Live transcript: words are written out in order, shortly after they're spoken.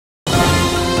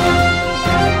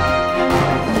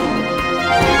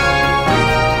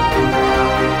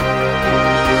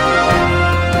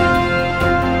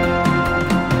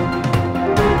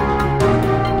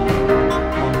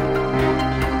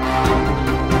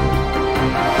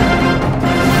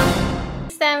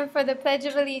stand for the Pledge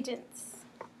of Allegiance.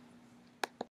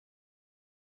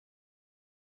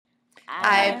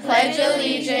 I pledge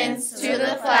allegiance to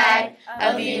the flag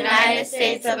of the United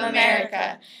States of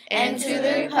America and to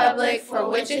the republic for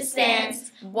which it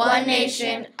stands, one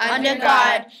nation, under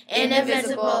God,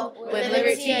 indivisible, with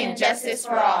liberty and justice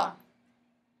for all.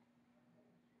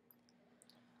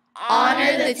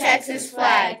 Honor the Texas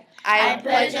flag. I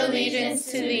pledge allegiance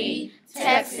to thee,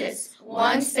 Texas,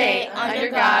 one state under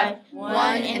God,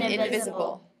 one and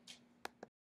indivisible.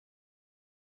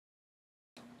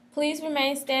 Please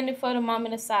remain standing for the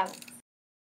moment of silence.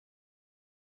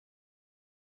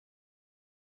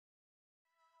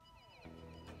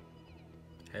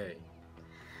 Hey,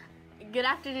 Good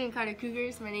afternoon, Carter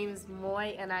Cougars. My name is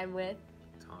Moy, and I'm with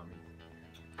Tommy.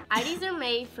 IDs are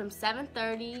made from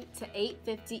 7:30 to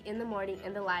 8:50 in the morning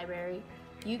in the library.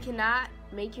 You cannot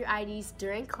make your IDs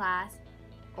during class,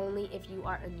 only if you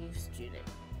are a new student.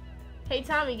 Hey,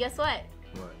 Tommy, guess what?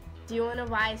 What? Do you want to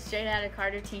buy a Straight Outta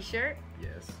Carter t-shirt?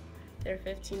 Yes. They're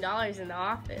 $15 in the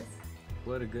office.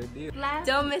 What a good deal.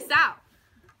 Don't miss out.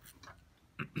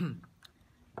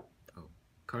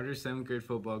 Carter's 7th grade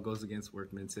football goes against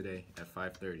Workman today at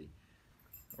 5:30.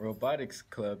 Robotics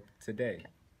Club today.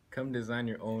 Come design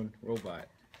your own robot.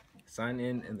 Sign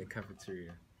in the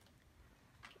cafeteria.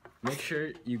 Make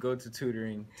sure you go to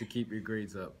tutoring to keep your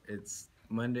grades up. It's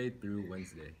Monday through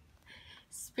Wednesday.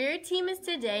 Spirit Team is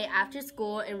today after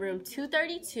school in room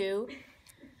 232.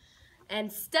 And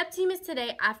Step Team is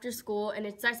today after school, and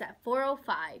it starts at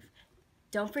 4:05.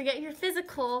 Don't forget your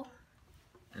physical.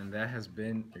 And that has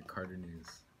been your Carter News.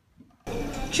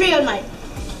 Trio night.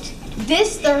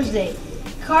 This Thursday,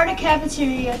 Carter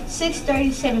Cafeteria,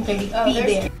 6:30, 7:30. Be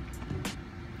there.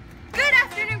 Good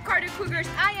afternoon, Carter Cougars.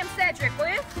 I am Cedric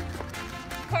with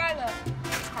Carla.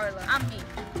 I'm me.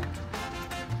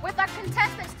 With our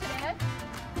contestants today,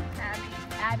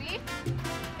 Abby,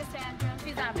 Cassandra,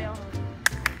 she's not available.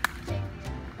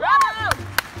 Bravo!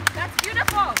 That's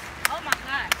beautiful. Oh my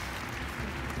God.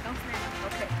 Don't stand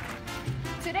up. Okay.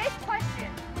 Today's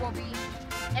question will be: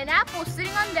 an apple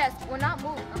sitting on desk will not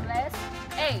move unless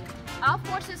A, all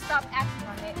forces stop acting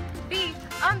on it, B,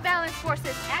 unbalanced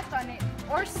forces act on it,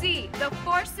 or C, the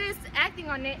forces acting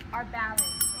on it are balanced.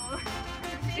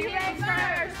 She went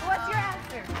first. What's your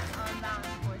answer?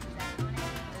 Unbalanced forces acting on it.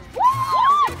 Woo!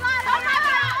 Oh my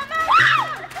God!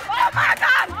 Oh my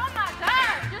God! Oh my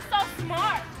God! You're so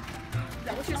smart.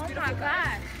 That was just beautiful. Oh my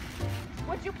God!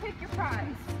 Would you pick your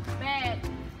prize? Bag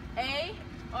A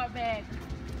or bag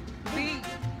B?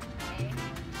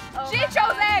 Oh she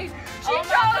chose A! She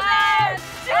chose A!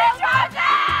 She chose A!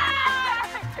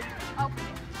 Open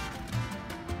it.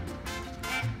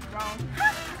 Wrong.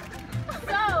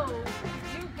 So,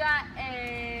 you got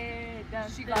a...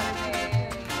 She got an A.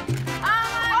 Oh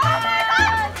my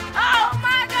God! Oh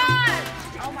my God!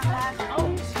 Oh my God! Oh,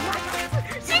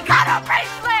 she got a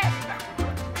bracelet!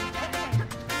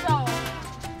 So,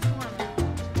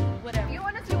 whatever. You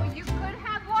want to see what you could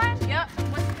have won? Yep.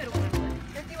 What you could have won?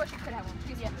 Let's see what you could have won.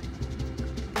 Please, yeah.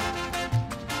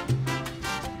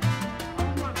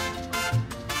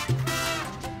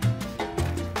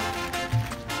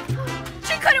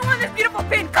 She could have won this beautiful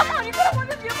pin. Come on, you could have won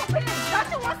this beautiful pin. Don't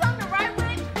you want something to write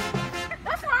with?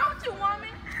 What's wrong with you,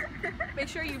 woman? Make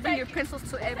sure you bring your pencils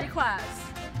to every class.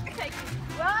 Thank you.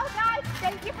 Well, guys,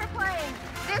 thank you for playing.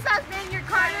 This has been your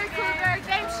Carter Cougar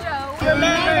Game Show.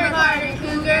 Remember, Carter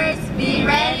Cougars, be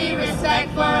ready,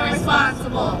 respectful, and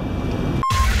responsible.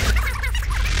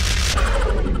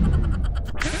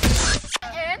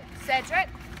 And Cedric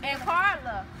and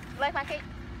Carla. You like my cake?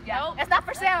 Yeah. Nope. It's not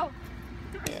for sale.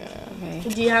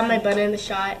 Do you have my bun in the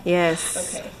shot?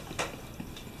 Yes. Okay.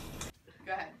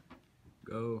 Go ahead.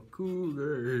 Go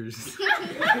Cougars!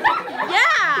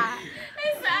 Yeah!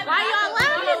 Why y'all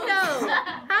laughing though?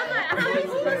 How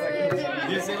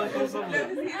You say like this something?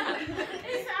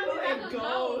 It sounds like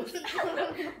ghost.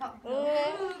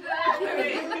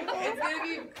 It's gonna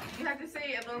be, you have to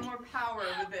say a little more power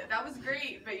with it. That was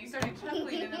great, but you started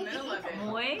chuckling in the middle of it.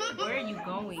 Boy, where are you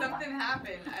going? Something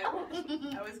happened.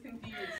 I was confused.